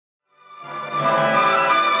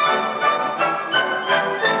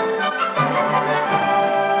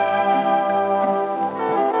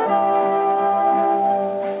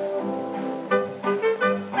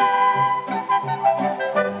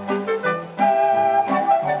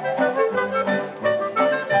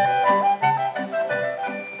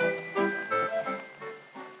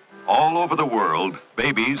world,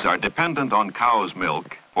 babies are dependent on cow's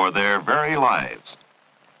milk for their very lives.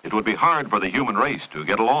 It would be hard for the human race to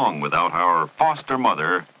get along without our foster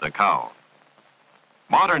mother, the cow.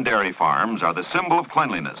 Modern dairy farms are the symbol of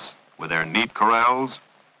cleanliness, with their neat corrals,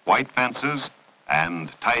 white fences,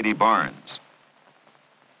 and tidy barns.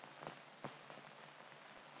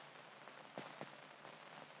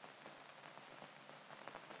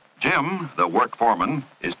 Jim, the work foreman,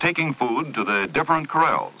 is taking food to the different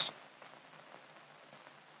corrals.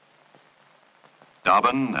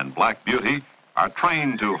 Dobbin and Black Beauty are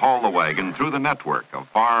trained to haul the wagon through the network of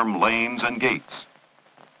farm lanes and gates.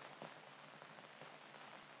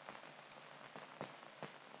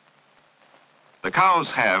 The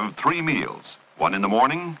cows have 3 meals, one in the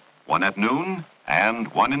morning, one at noon, and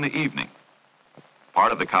one in the evening.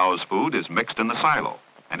 Part of the cow's food is mixed in the silo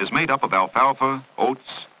and is made up of alfalfa,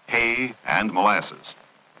 oats, hay, and molasses.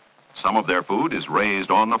 Some of their food is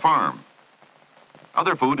raised on the farm.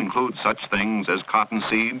 Other food includes such things as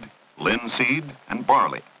cottonseed, linseed, and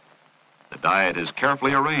barley. The diet is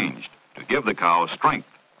carefully arranged to give the cow strength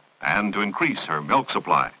and to increase her milk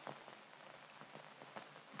supply.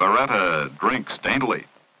 Beretta drinks daintily.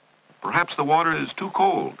 Perhaps the water is too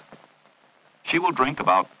cold. She will drink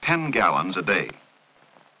about 10 gallons a day.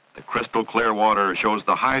 The crystal clear water shows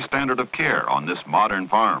the high standard of care on this modern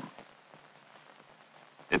farm.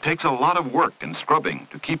 It takes a lot of work and scrubbing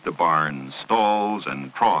to keep the barns, stalls,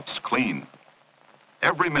 and troughs clean.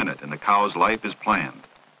 Every minute in the cow's life is planned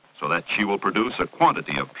so that she will produce a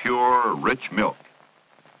quantity of pure, rich milk.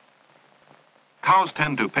 Cows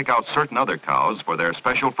tend to pick out certain other cows for their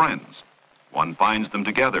special friends. One finds them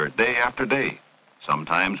together day after day,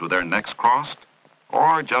 sometimes with their necks crossed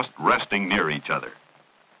or just resting near each other.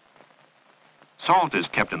 Salt is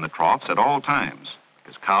kept in the troughs at all times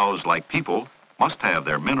because cows, like people, must have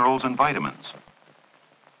their minerals and vitamins.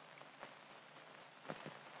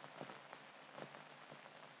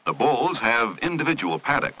 The bulls have individual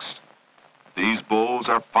paddocks. These bulls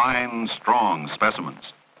are fine, strong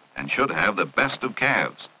specimens and should have the best of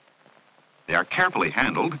calves. They are carefully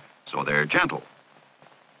handled, so they're gentle.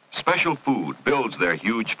 Special food builds their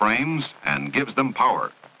huge frames and gives them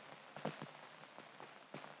power.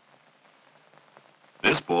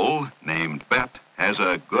 This bull, named Bet, has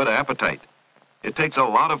a good appetite. It takes a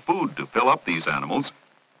lot of food to fill up these animals.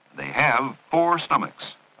 They have 4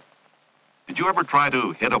 stomachs. Did you ever try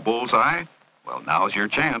to hit a bullseye? Well, now's your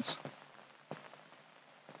chance.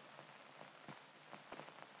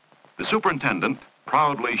 The superintendent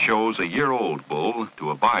proudly shows a year-old bull to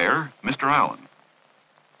a buyer, Mr. Allen.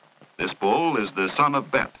 This bull is the son of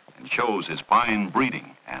Bet and shows his fine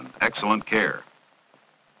breeding and excellent care.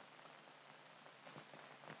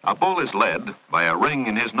 A bull is led by a ring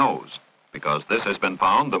in his nose because this has been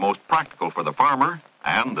found the most practical for the farmer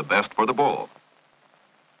and the best for the bull.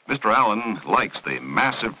 Mr. Allen likes the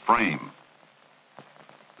massive frame,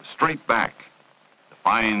 the straight back, the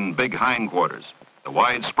fine big hindquarters, the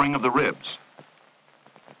wide spring of the ribs,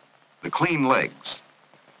 the clean legs,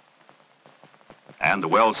 and the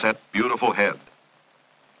well-set, beautiful head.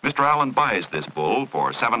 Mr. Allen buys this bull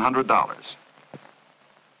for $700.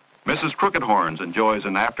 Mrs. Crooked Horns enjoys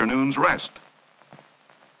an afternoon's rest.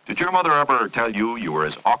 Did your mother ever tell you you were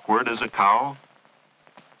as awkward as a cow?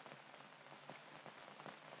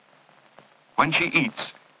 When she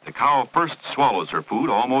eats, the cow first swallows her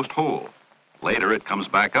food almost whole. Later, it comes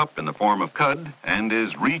back up in the form of cud and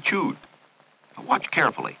is re-chewed. Watch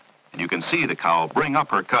carefully, and you can see the cow bring up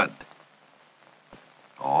her cud.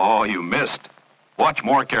 Oh, you missed. Watch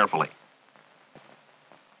more carefully.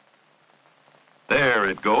 There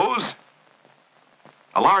it goes.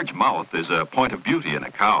 A large mouth is a point of beauty in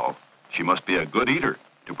a cow. She must be a good eater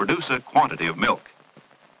to produce a quantity of milk.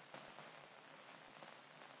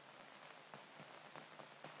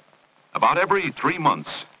 About every 3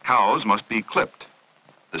 months, cows must be clipped.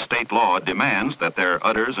 The state law demands that their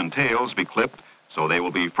udders and tails be clipped so they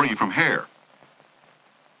will be free from hair.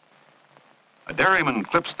 A dairyman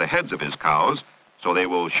clips the heads of his cows so they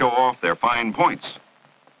will show off their fine points.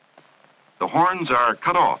 The horns are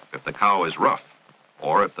cut off if the cow is rough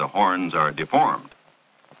or if the horns are deformed.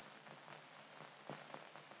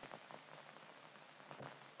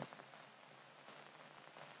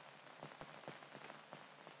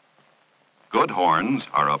 Good horns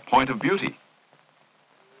are a point of beauty.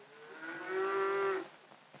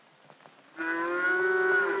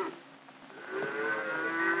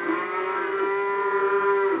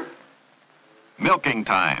 Milking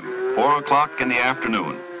time, 4 o'clock in the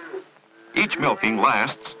afternoon. Each milking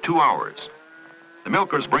lasts 2 hours. The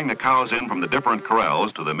milkers bring the cows in from the different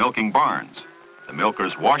corrals to the milking barns. The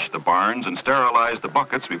milkers wash the barns and sterilize the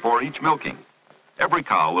buckets before each milking. Every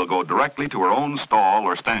cow will go directly to her own stall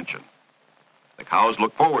or stanchion. The cows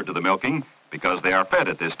look forward to the milking because they are fed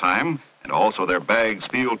at this time, and also their bags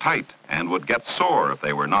feel tight and would get sore if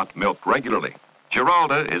they were not milked regularly.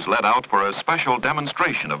 Giralda is let out for a special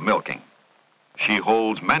demonstration of milking. She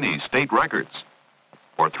holds many state records.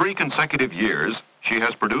 For 3 consecutive years, she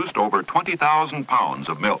has produced over 20,000 pounds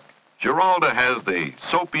of milk. Giralda has the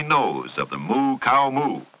soapy nose of the moo cow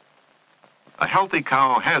moo. A healthy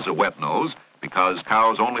cow has a wet nose because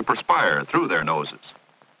cows only perspire through their noses.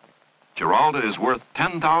 Giralda is worth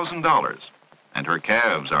 $10,000, and her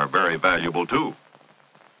calves are very valuable too.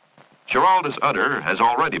 Giralda's udder has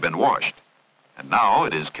already been washed, and now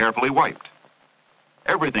it is carefully wiped.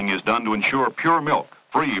 Everything is done to ensure pure milk,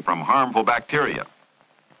 free from harmful bacteria.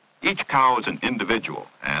 Each cow is an individual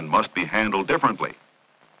and must be handled differently.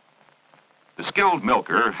 The skilled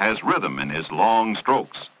milker has rhythm in his long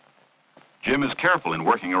strokes. Jim is careful in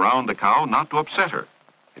working around the cow not to upset her.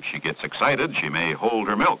 If she gets excited, she may hold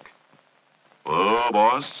her milk. Oh,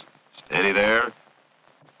 boss, steady there.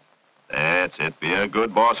 That's it, be a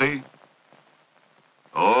good bossy.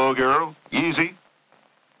 Oh, girl, easy.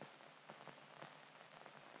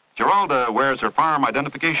 Giralda wears her farm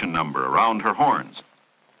identification number around her horns.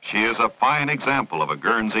 She is a fine example of a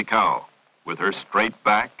Guernsey cow, with her straight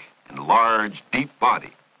back and large, deep body.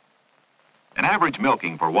 An average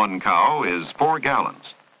milking for one cow is 4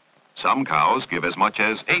 gallons. Some cows give as much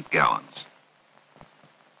as 8 gallons.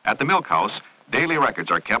 At the milk house, daily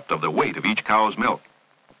records are kept of the weight of each cow's milk.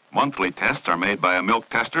 Monthly tests are made by a milk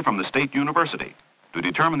tester from the state university to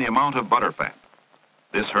determine the amount of butterfat.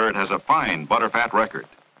 This herd has a fine butterfat record,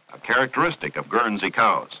 a characteristic of Guernsey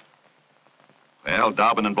cows. Well,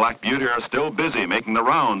 Dobbin and Black Beauty are still busy making the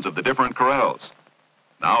rounds of the different corrals.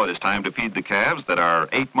 Now it is time to feed the calves that are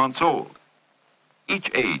 8 months old. Each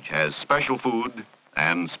age has special food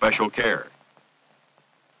and special care.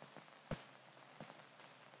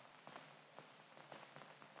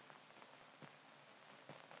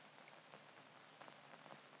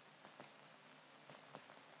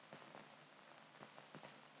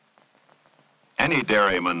 Any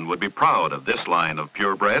dairyman would be proud of this line of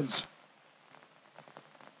purebreds.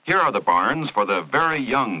 Here are the barns for the very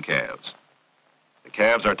young calves. The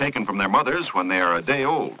calves are taken from their mothers when they are a day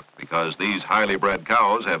old because these highly bred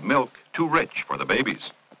cows have milk too rich for the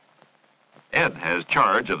babies. Ed has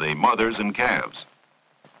charge of the mothers and calves.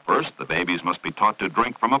 First, the babies must be taught to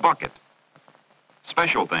drink from a bucket.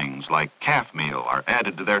 Special things like calf meal are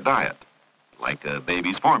added to their diet, like a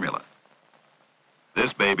baby's formula.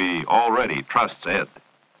 This baby already trusts Ed.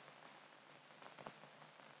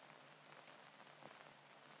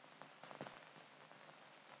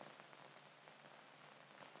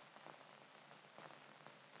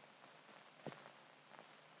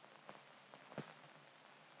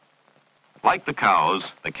 Like the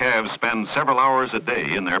cows, the calves spend several hours a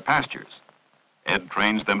day in their pastures. Ed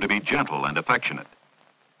trains them to be gentle and affectionate.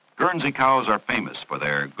 Guernsey cows are famous for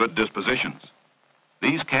their good dispositions.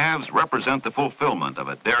 These calves represent the fulfillment of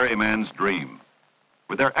a dairyman's dream.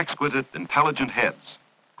 With their exquisite, intelligent heads,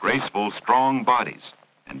 graceful, strong bodies,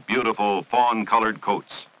 and beautiful fawn-colored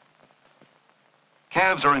coats.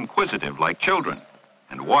 Calves are inquisitive like children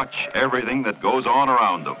and watch everything that goes on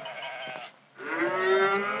around them.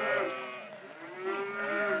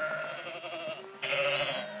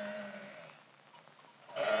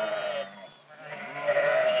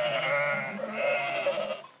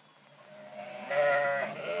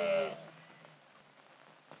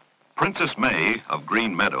 Princess May of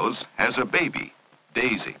Green Meadows has a baby,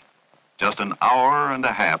 Daisy, just an hour and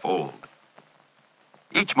a half old.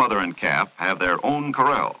 Each mother and calf have their own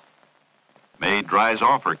corral. May dries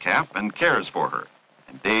off her calf and cares for her,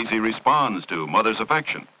 and Daisy responds to mother's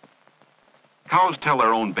affection. Cows tell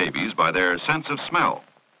their own babies by their sense of smell.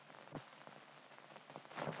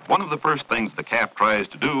 One of the first things the calf tries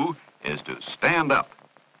to do is to stand up.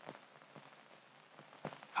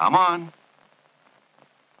 Come on.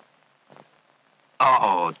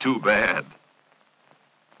 Oh, too bad.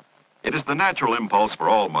 It is the natural impulse for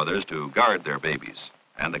all mothers to guard their babies,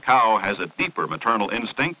 and the cow has a deeper maternal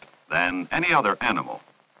instinct than any other animal.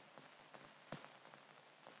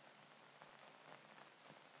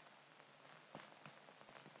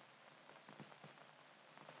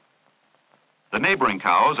 The neighboring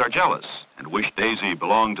cows are jealous and wish Daisy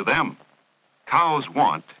belonged to them. Cows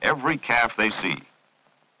want every calf they see.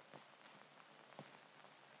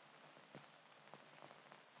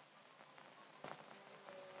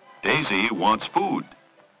 Daisy wants food.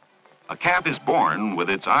 A calf is born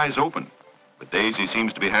with its eyes open, but Daisy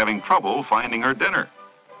seems to be having trouble finding her dinner.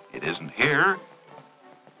 It isn't here,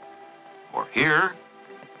 or here,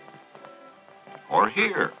 or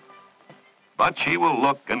hear. But she will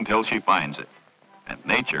look until she finds it, and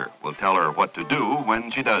nature will tell her what to do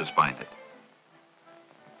when she does find it.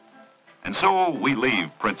 And so we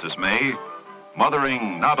leave Princess May,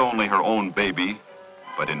 mothering not only her own baby,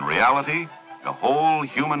 but in reality, the whole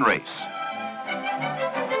human race.